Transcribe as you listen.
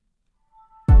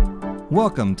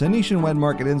Welcome to Nationwide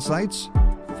Market Insights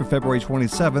for February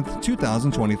 27th,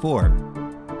 2024.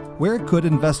 Where could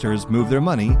investors move their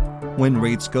money when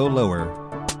rates go lower?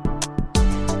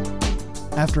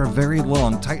 After a very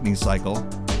long tightening cycle,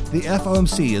 the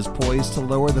FOMC is poised to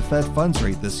lower the Fed funds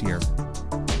rate this year.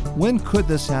 When could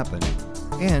this happen?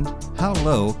 And how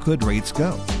low could rates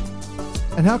go?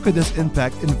 And how could this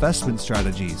impact investment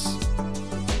strategies?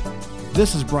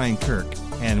 This is Brian Kirk,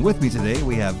 and with me today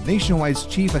we have Nationwide's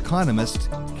Chief Economist,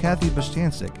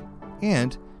 Bostjancic,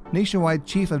 and Nationwide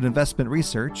Chief of Investment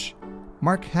Research,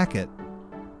 Mark Hackett.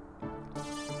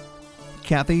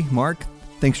 Kathy, Mark,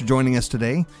 thanks for joining us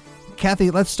today.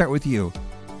 Kathy, let's start with you.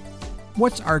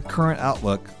 What's our current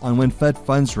outlook on when Fed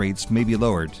funds rates may be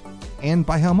lowered, and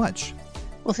by how much?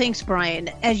 Well, thanks, Brian.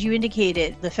 As you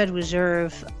indicated, the Fed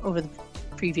Reserve over the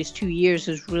previous 2 years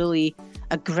has really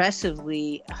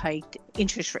aggressively hiked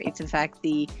interest rates. In fact,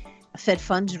 the Fed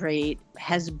funds rate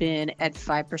has been at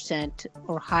 5%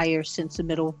 or higher since the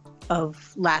middle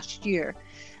of last year.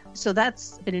 So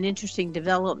that's been an interesting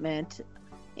development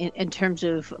in terms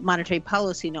of monetary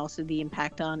policy and also the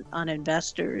impact on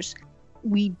investors.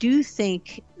 We do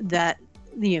think that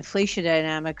the inflation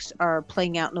dynamics are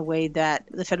playing out in a way that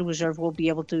the Federal Reserve will be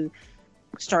able to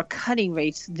start cutting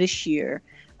rates this year.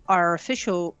 Our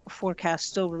official forecast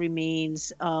still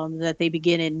remains that they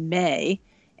begin in May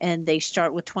and they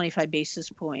start with 25 basis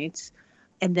points.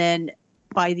 And then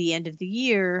by the end of the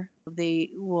year,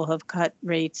 they will have cut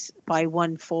rates by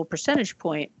 1 full percentage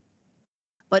point.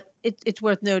 But it's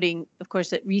worth noting, of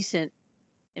course, that recent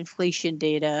inflation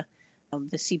data,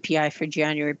 the CPI for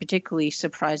January, particularly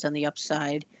surprised on the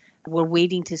upside. We're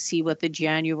waiting to see what the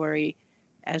January,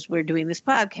 as we're doing this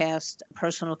podcast,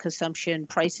 personal consumption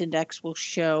price index will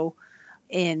show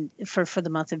for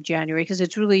the month of January, because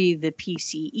it's really the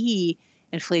PCE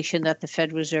inflation that the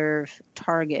Fed Reserve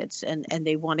targets, and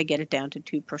they want to get it down to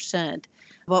 2%.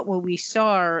 But what we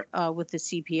saw with the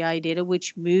CPI data,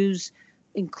 which moves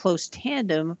in close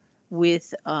tandem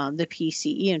with the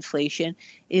PCE inflation,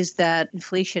 is that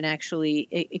inflation actually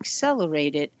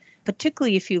accelerated,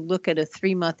 particularly if you look at a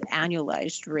 3-month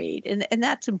annualized rate. And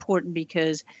that's important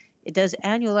because it does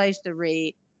annualize the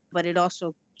rate, but it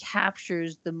also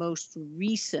captures the most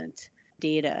recent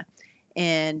data.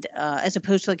 And as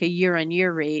opposed to like a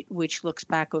year-on-year rate, which looks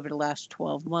back over the last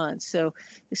 12 months. So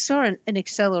we saw an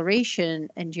acceleration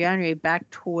in January back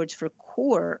towards, for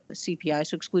core CPI,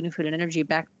 so excluding food and energy,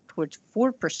 back towards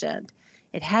 4%.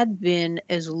 It had been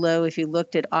as low, if you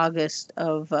looked at August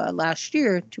of last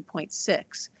year,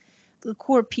 2.6. The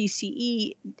core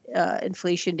PCE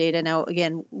inflation data, now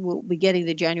again, we'll be getting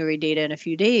the January data in a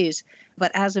few days,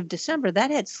 but as of December, that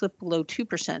had slipped below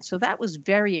 2%. So that was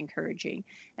very encouraging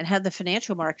and had the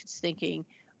financial markets thinking,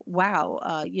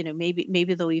 wow,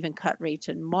 maybe they'll even cut rates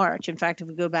in March. In fact, if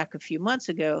we go back a few months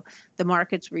ago, the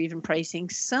markets were even pricing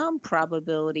some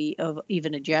probability of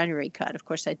even a January cut. Of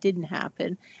course, that didn't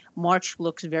happen. March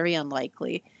looks very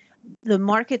unlikely. The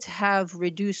markets have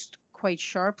reduced quite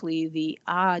sharply the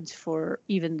odds for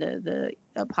even the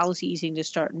policy easing to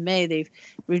start in May. They've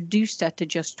reduced that to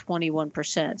just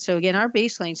 21%. So again, our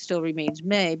baseline still remains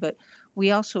May, but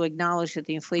we also acknowledge that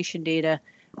the inflation data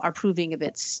are proving a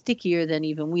bit stickier than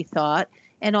even we thought.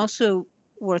 And also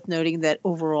worth noting that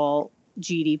overall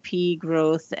GDP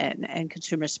growth and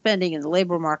consumer spending in the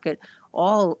labor market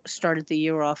all started the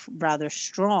year off rather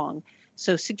strong.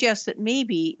 So suggests that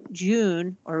maybe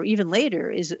June or even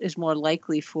later is more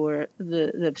likely for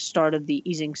the start of the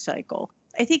easing cycle.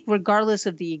 I think regardless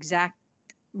of the exact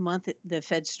month the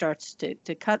Fed starts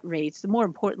to cut rates, the more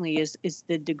importantly is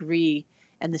the degree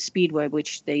and the speed by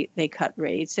which they cut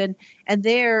rates. And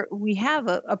there we have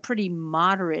a pretty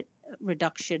moderate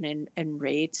reduction in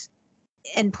rates.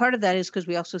 And part of that is because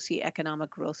we also see economic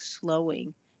growth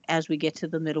slowing as we get to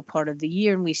the middle part of the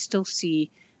year. And we still see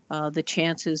the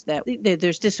chances that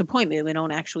there's disappointment. We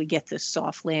don't actually get this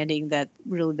soft landing that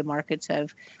really the markets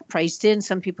have priced in.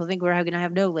 Some people think we're going to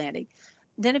have no landing.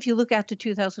 Then if you look out to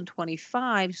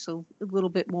 2025, so a little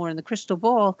bit more in the crystal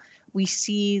ball, we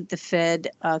see the Fed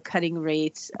cutting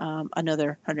rates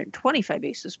another 125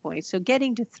 basis points. So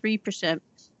getting to 3%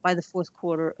 by the fourth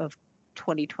quarter of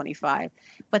 2025.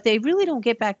 But they really don't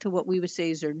get back to what we would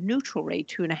say is their neutral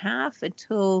rate, 2.5,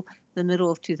 until the middle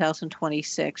of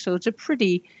 2026. So it's a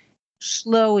pretty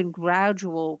slow and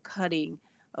gradual cutting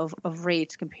of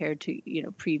rates compared to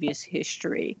previous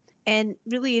history. And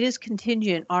really it is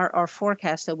contingent, our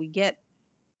forecast that we get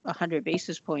 100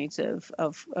 basis points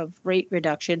of rate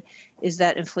reduction is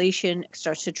that inflation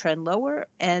starts to trend lower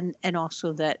and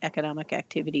also that economic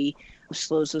activity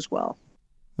slows as well.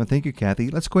 Well, thank you, Kathy.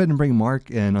 Let's go ahead and bring Mark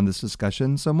in on this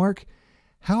discussion. So, Mark,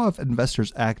 How have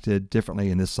investors acted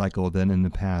differently in this cycle than in the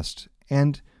past?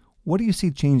 And what do you see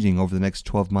changing over the next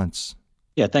 12 months?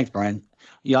 Yeah, thanks, Brian.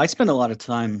 Yeah, I spend a lot of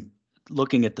time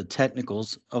looking at the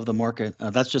technicals of the market.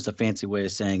 That's just a fancy way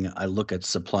of saying I look at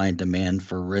supply and demand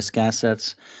for risk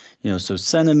assets. So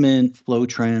sentiment, flow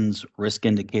trends, risk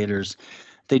indicators,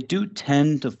 they do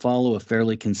tend to follow a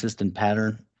fairly consistent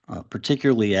pattern,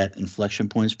 particularly at inflection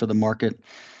points for the market.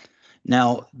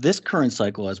 Now, this current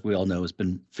cycle, as we all know, has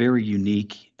been very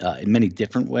unique in many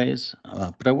different ways,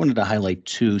 but I wanted to highlight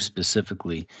two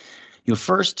specifically.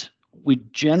 First, we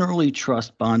generally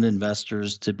trust bond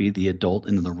investors to be the adult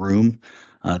in the room.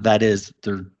 That is,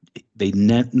 they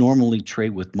normally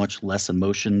trade with much less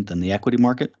emotion than the equity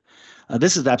market.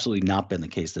 This has absolutely not been the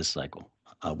case this cycle.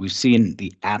 We've seen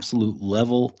the absolute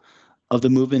level of the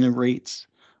movement in rates,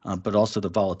 but also the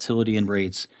volatility in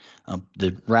rates,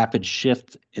 the rapid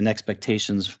shift in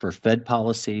expectations for Fed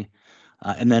policy,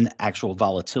 and then actual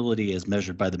volatility as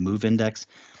measured by the MOVE index.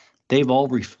 They've all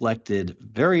reflected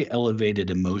very elevated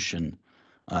emotion,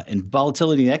 and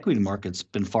volatility in equity markets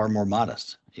been far more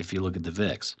modest if you look at the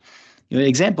VIX. An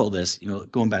example of this,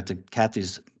 going back to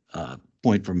Kathy's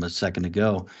point from a second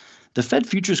ago, the Fed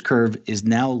futures curve is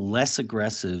now less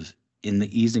aggressive in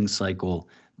the easing cycle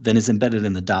than is embedded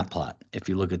in the dot plot. If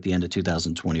you look at the end of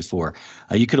 2024,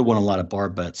 you could have won a lot of bar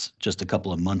bets just a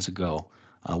couple of months ago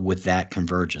with that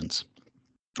convergence.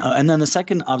 And then the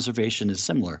second observation is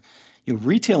similar.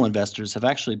 Retail investors have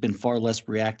actually been far less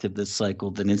reactive this cycle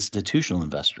than institutional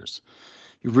investors.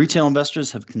 Retail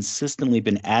investors have consistently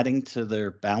been adding to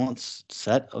their balanced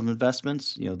set of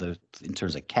investments, in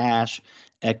terms of cash,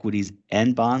 equities,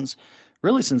 and bonds,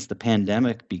 really since the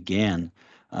pandemic began.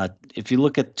 If you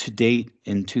look at to date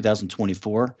in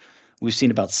 2024, we've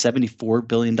seen about $74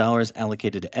 billion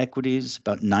allocated to equities,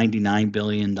 about $99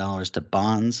 billion to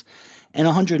bonds, and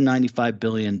 $195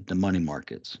 billion to money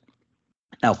markets.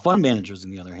 Now, fund managers, on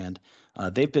the other hand,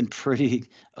 they've been pretty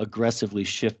aggressively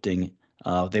shifting.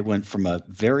 They went from a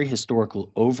very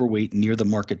historical overweight near the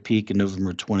market peak in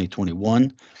November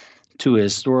 2021 to a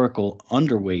historical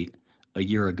underweight a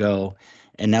year ago.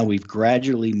 And now we've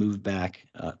gradually moved back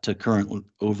to current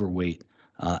overweight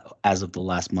as of the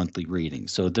last monthly reading.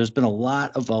 So there's been a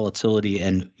lot of volatility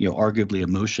and arguably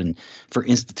emotion for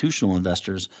institutional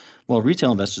investors, while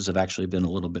retail investors have actually been a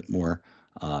little bit more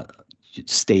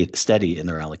steady in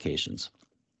their allocations.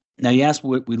 Now, you asked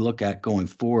what we look at going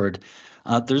forward.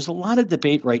 There's a lot of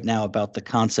debate right now about the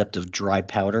concept of dry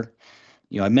powder.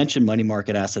 I mentioned money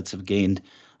market assets have gained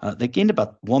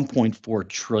about $1.4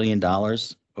 trillion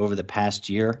over the past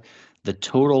year. The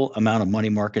total amount of money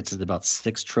markets is about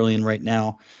 $6 trillion right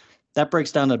now. That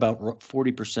breaks down to about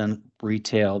 40%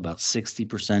 retail, about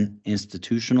 60%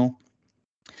 institutional.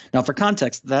 Now, for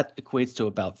context, that equates to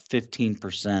about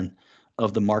 15%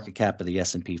 of the market cap of the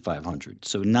S&P 500.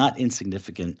 So not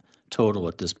insignificant total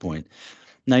at this point.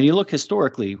 Now, you look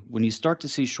historically, when you start to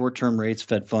see short-term rates,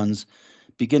 Fed funds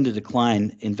begin to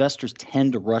decline, investors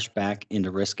tend to rush back into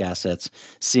risk assets,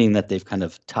 seeing that they've kind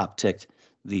of top-ticked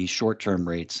the short-term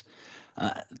rates.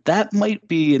 That might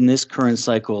be in this current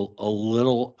cycle a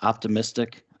little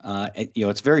optimistic.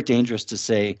 It's very dangerous to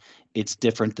say it's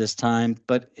different this time,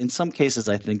 but in some cases,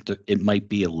 I think that it might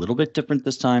be a little bit different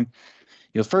this time.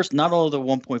 First, not all of the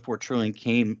 $1.4 trillion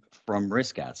came from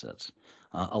risk assets.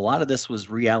 A lot of this was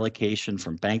reallocation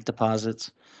from bank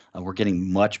deposits. We're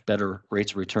getting much better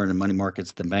rates of return in money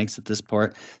markets than banks at this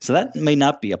part. So that may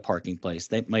not be a parking place.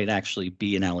 That might actually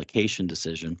be an allocation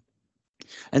decision.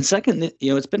 And second,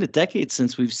 it's been a decade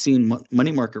since we've seen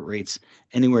money market rates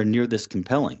anywhere near this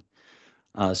compelling.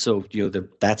 So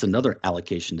that's another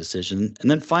allocation decision. And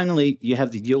then finally, you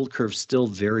have the yield curve still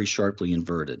very sharply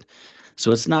inverted.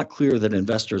 So it's not clear that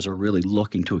investors are really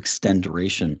looking to extend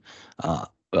duration,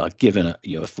 given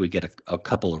if we get a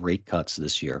couple of rate cuts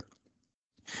this year.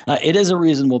 It is a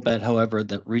reasonable bet, however,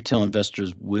 that retail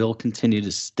investors will continue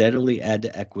to steadily add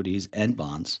to equities and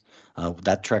bonds.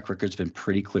 That track record's been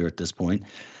pretty clear at this point.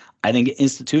 I think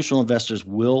institutional investors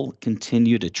will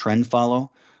continue to trend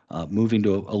follow, moving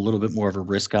to a little bit more of a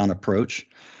risk-on approach.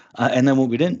 And then what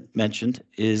we didn't mention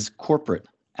is corporate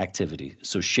activity.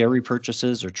 So share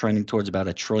repurchases are trending towards about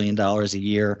 $1 trillion a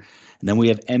year. And then we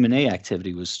have M&A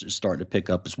activity was starting to pick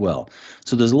up as well.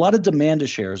 So there's a lot of demand of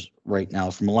shares right now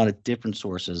from a lot of different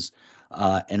sources,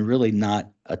 and really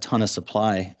not a ton of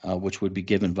supply, which would be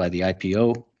given by the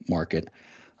IPO market.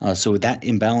 So that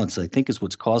imbalance, I think, is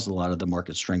what's caused a lot of the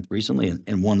market strength recently,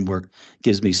 and one where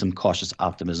gives me some cautious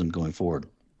optimism going forward.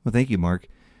 Well, thank you, Mark.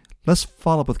 Let's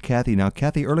follow up with Kathy now.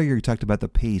 Kathy, earlier you talked about the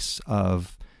pace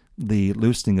of the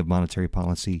loosening of monetary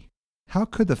policy. How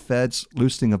could the Fed's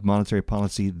loosening of monetary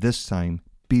policy this time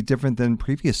be different than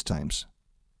previous times?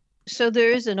 So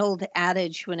there is an old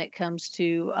adage when it comes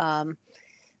to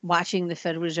watching the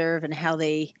Federal Reserve and how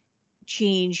they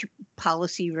change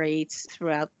policy rates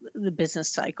throughout the business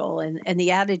cycle. And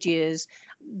the adage is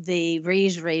they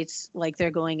raise rates like they're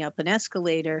going up an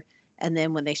escalator. And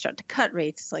then when they start to cut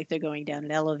rates, it's like they're going down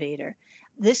an elevator.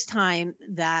 This time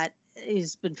that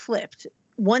has been flipped.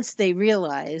 Once they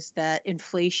realized that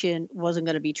inflation wasn't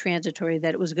going to be transitory,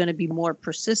 that it was going to be more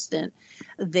persistent,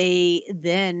 they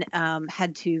then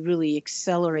had to really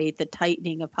accelerate the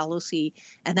tightening of policy.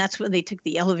 And that's when they took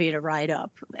the elevator ride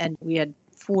up. And we had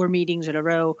 4 meetings in a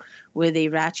row where they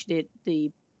ratcheted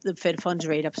the Fed funds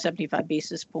rate up 75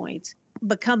 basis points.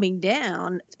 But coming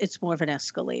down, it's more of an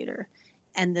escalator.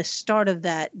 And the start of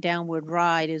that downward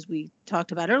ride, as we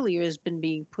talked about earlier, has been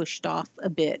being pushed off a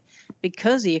bit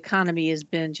because the economy has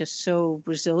been just so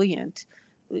resilient.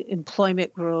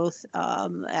 Employment growth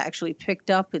actually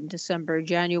picked up in December,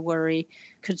 January.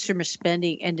 Consumer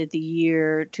spending ended the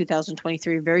year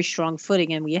 2023 very strong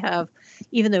footing. And we have,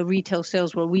 even though retail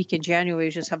sales were weak in January,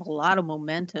 we just have a lot of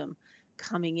momentum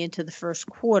coming into the first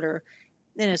quarter.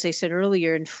 And as I said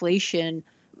earlier, inflation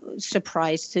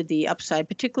surprised to the upside,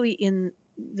 particularly in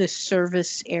the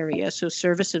service area. So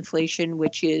service inflation,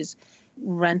 which is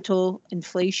rental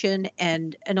inflation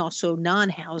and also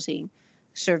non-housing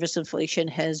service inflation,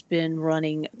 has been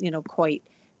running,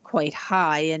 quite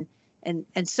high. And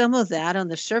some of that on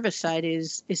the service side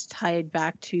is tied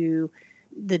back to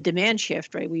the demand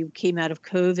shift, right? We came out of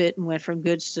COVID and went from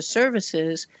goods to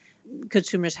services.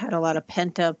 Consumers had a lot of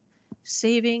pent-up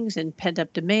savings and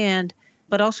pent-up demand,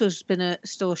 but also there's been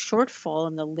still a shortfall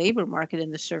in the labor market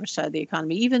in the service side of the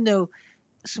economy. Even though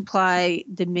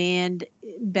supply-demand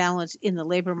balance in the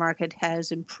labor market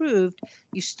has improved,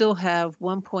 you still have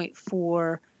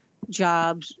 1.4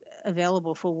 jobs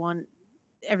available for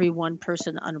every one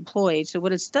person unemployed. So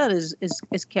what it's done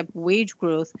is kept wage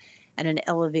growth at an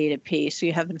elevated pace. So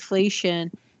you have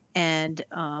inflation and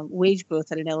wage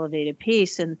growth at an elevated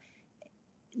pace, and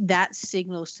that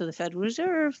signals to the Federal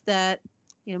Reserve that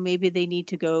maybe they need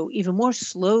to go even more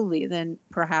slowly than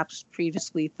perhaps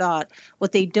previously thought.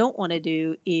 What they don't want to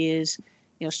do is,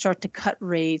 start to cut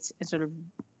rates and sort of,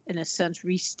 in a sense,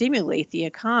 re-stimulate the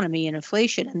economy and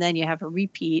inflation. And then you have a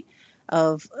repeat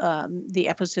of the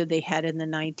episode they had in the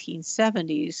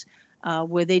 1970s,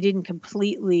 where they didn't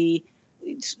completely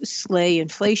slay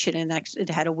inflation. And it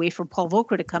had to wait for Paul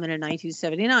Volcker to come in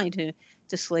 1979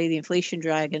 to slay the inflation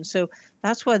dragon. So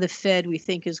that's why the Fed, we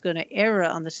think, is going to err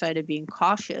on the side of being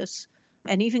cautious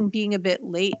and even being a bit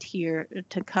late here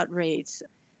to cut rates.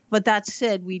 But that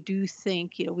said, we do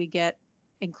think, we get,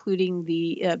 including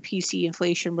the PC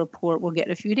inflation report we'll get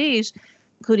in a few days,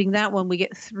 including that one, we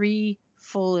get 3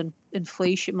 full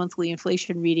monthly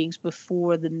inflation readings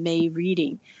before the May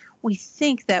reading. We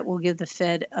think that will give the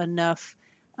Fed enough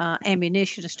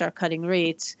ammunition to start cutting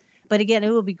rates. But again, it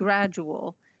will be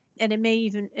gradual. And it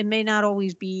may not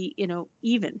always be,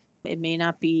 even. It may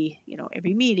not be,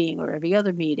 every meeting or every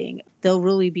other meeting. They'll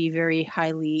really be very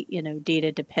highly,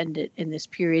 data dependent in this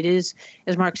period.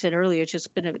 As Mark said earlier, it's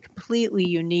just been a completely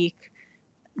unique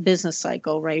business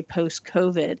cycle, right,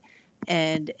 post-COVID.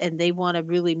 And they want to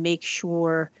really make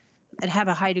sure and have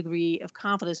a high degree of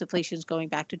confidence inflation is going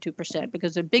back to 2%,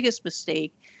 because their biggest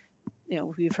mistake,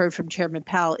 we've heard from Chairman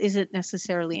Powell, isn't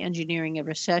necessarily engineering a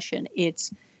recession.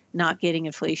 It's not getting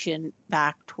inflation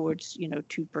back towards,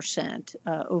 2%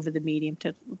 over the medium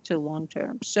to long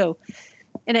term. So,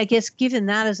 and I guess given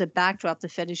that as a backdrop, the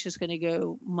Fed is just going to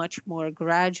go much more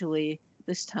gradually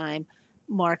this time.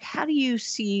 Mark, how do you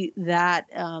see that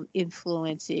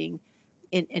influencing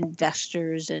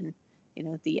investors and,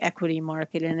 the equity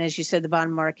market? And as you said, the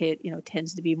bond market,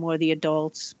 tends to be more the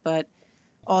adults, but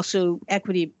also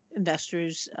equity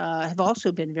investors have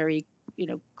also been very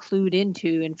clued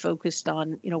into and focused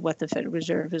on, what the Federal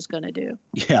Reserve is going to do.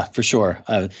 Yeah, for sure.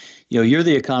 You're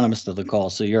the economist of the call,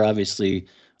 so you're obviously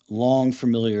long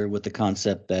familiar with the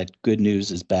concept that good news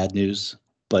is bad news,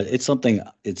 but it's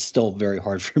still very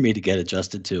hard for me to get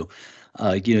adjusted to.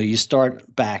 You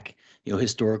start back,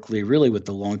 historically, really with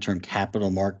the long-term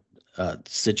capital market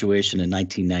situation in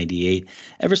 1998.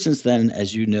 Ever since then,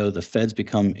 as you know, the Fed's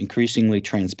become increasingly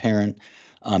transparent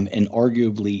and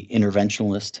arguably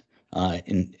interventionist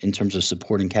in terms of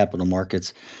supporting capital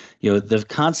markets. The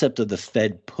concept of the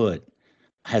Fed put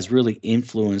has really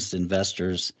influenced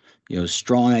investors.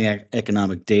 Strong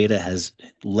economic data has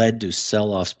led to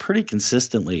sell-offs pretty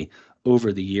consistently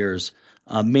over the years,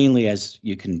 mainly, as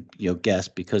you can guess,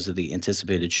 because of the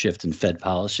anticipated shift in Fed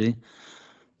policy.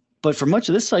 But for much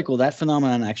of this cycle, that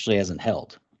phenomenon actually hasn't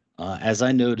held. As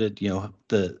I noted,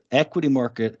 the equity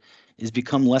market has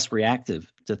become less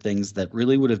reactive to things that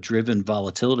really would have driven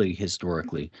volatility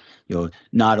historically.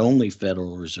 Not only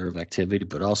Federal Reserve activity,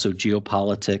 but also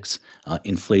geopolitics,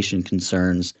 inflation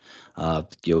concerns,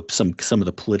 some of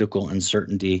the political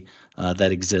uncertainty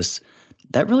that exists.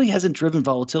 That really hasn't driven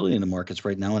volatility in the markets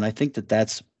right now. And I think that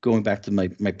that's, going back to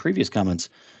my previous comments,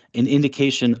 an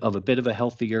indication of a bit of a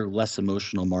healthier, less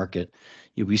emotional market.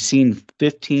 We've seen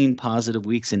 15 positive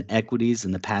weeks in equities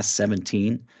in the past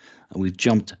 17. We've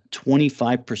jumped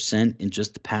 25% in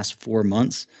just the past 4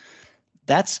 months.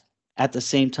 That's at the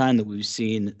same time that we've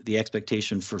seen the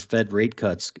expectation for Fed rate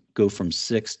cuts go from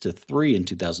 6 to 3 in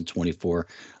 2024,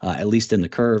 at least in the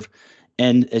curve.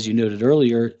 And as you noted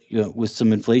earlier, with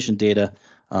some inflation data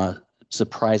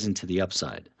surprising to the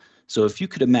upside. So if you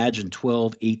could imagine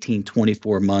 12, 18,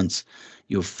 24 months,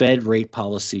 Fed rate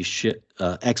policy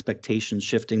expectations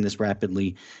shifting this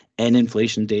rapidly, and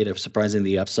inflation data surprising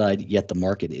the upside, yet the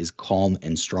market is calm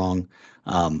and strong,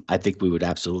 I think we would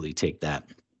absolutely take that.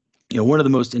 One of the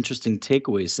most interesting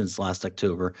takeaways since last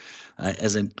October,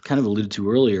 as I kind of alluded to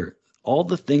earlier, all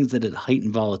the things that had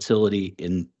heightened volatility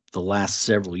in the last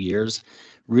several years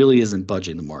really isn't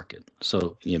budging the market.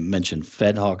 So you mentioned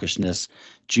Fed hawkishness,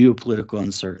 geopolitical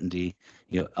uncertainty,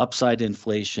 upside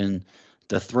inflation,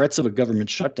 the threats of a government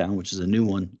shutdown, which is a new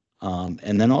one,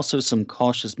 and then also some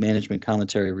cautious management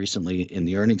commentary recently in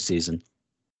the earnings season.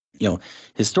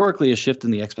 Historically, a shift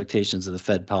in the expectations of the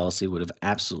Fed policy would have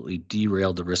absolutely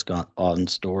derailed the risk-on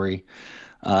story.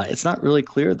 It's not really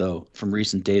clear, though, from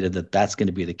recent data that that's going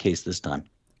to be the case this time.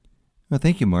 Well,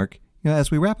 thank you, Mark.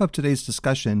 As we wrap up today's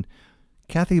discussion,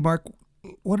 Kathy, Mark,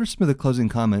 what are some of the closing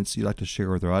comments you'd like to share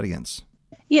with our audience?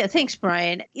 Yeah, thanks,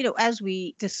 Brian. As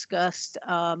we discussed,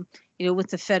 with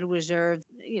the Federal Reserve,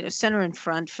 center and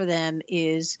front for them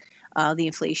is the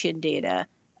inflation data.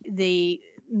 They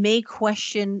may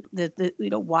question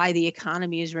why the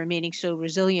economy is remaining so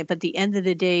resilient, but at the end of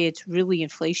the day, it's really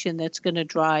inflation that's going to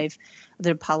drive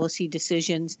their policy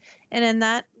decisions. And in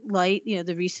that light,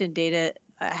 the recent data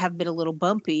have been a little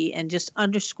bumpy and just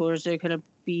underscores they're going to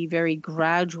be very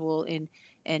gradual in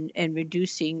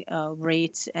reducing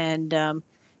rates and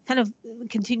kind of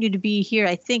continue to be here,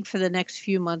 I think, for the next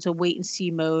few months, a wait and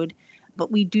see mode.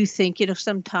 But we do think,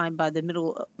 sometime by the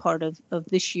middle part of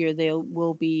this year, they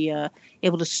will be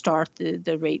able to start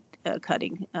the rate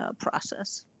cutting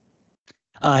process.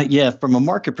 From a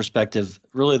market perspective,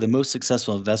 really the most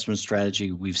successful investment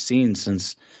strategy we've seen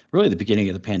since really the beginning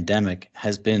of the pandemic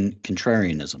has been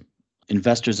contrarianism.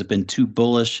 Investors have been too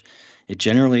bullish. It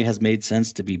generally has made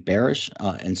sense to be bearish,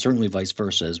 and certainly vice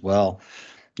versa as well.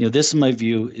 This, in my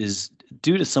view, is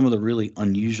due to some of the really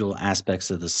unusual aspects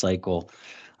of the cycle,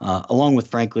 along with,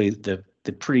 frankly, the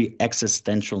pretty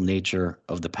existential nature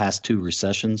of the past two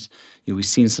recessions. We've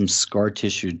seen some scar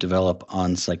tissue develop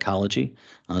on psychology,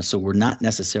 so we're not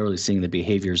necessarily seeing the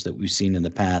behaviors that we've seen in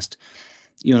the past.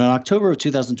 In October of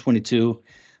 2022,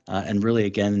 and really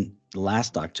again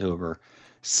last October,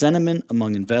 sentiment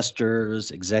among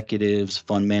investors, executives,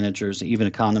 fund managers, even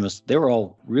economists, they were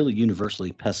all really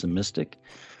universally pessimistic.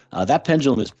 That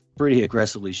pendulum has pretty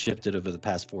aggressively shifted over the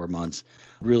past 4 months.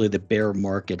 Really, the bear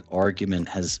market argument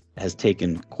has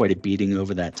taken quite a beating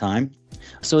over that time.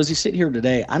 So as you sit here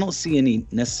today, I don't see any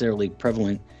necessarily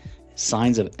prevalent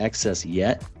signs of excess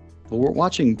yet, but we're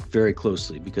watching very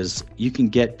closely because you can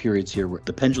get periods here where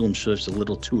the pendulum shifts a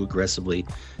little too aggressively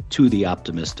to the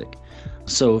optimistic.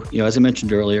 So, as I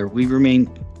mentioned earlier, we remain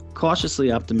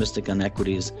cautiously optimistic on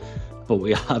equities, but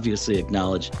we obviously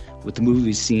acknowledge with the move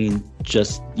we've seen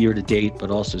just year to date,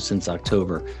 but also since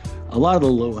October, a lot of the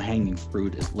low-hanging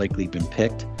fruit has likely been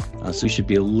picked. So we should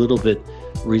be a little bit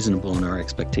reasonable in our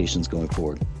expectations going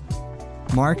forward.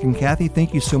 Mark and Kathy,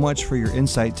 thank you so much for your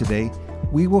insight today.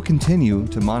 We will continue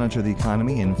to monitor the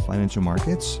economy and financial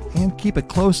markets and keep a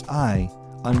close eye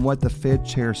on what the Fed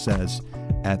chair says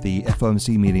at the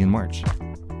FOMC meeting in March.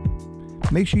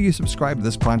 Make sure you subscribe to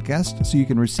this podcast so you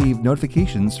can receive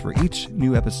notifications for each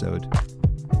new episode.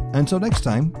 Until next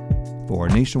time, for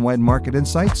Nationwide Market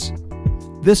Insights,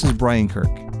 this is Brian Kirk.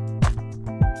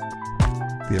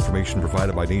 The information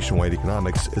provided by Nationwide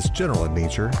Economics is general in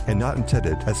nature and not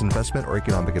intended as investment or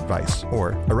economic advice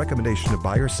or a recommendation to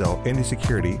buy or sell any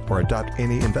security or adopt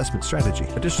any investment strategy.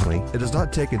 Additionally, it does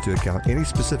not take into account any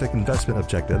specific investment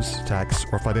objectives, tax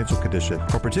or financial condition,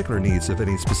 or particular needs of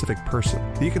any specific person.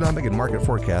 The economic and market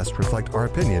forecasts reflect our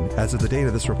opinion as of the date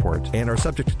of this report and are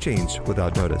subject to change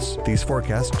without notice. These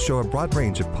forecasts show a broad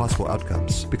range of possible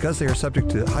outcomes. Because they are subject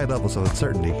to high levels of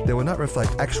uncertainty, they will not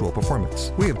reflect actual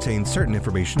performance. We obtain certain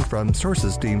information from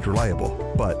sources deemed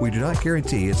reliable, but we do not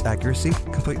guarantee its accuracy,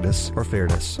 completeness, or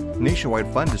fairness.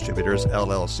 Nationwide Fund Distributors,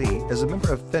 LLC is a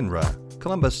member of FINRA,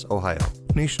 Columbus, Ohio.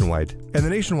 Nationwide, and the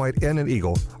Nationwide N and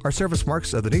Eagle are service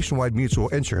marks of the Nationwide Mutual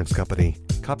Insurance Company.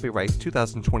 Copyright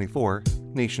 2024,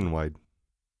 Nationwide.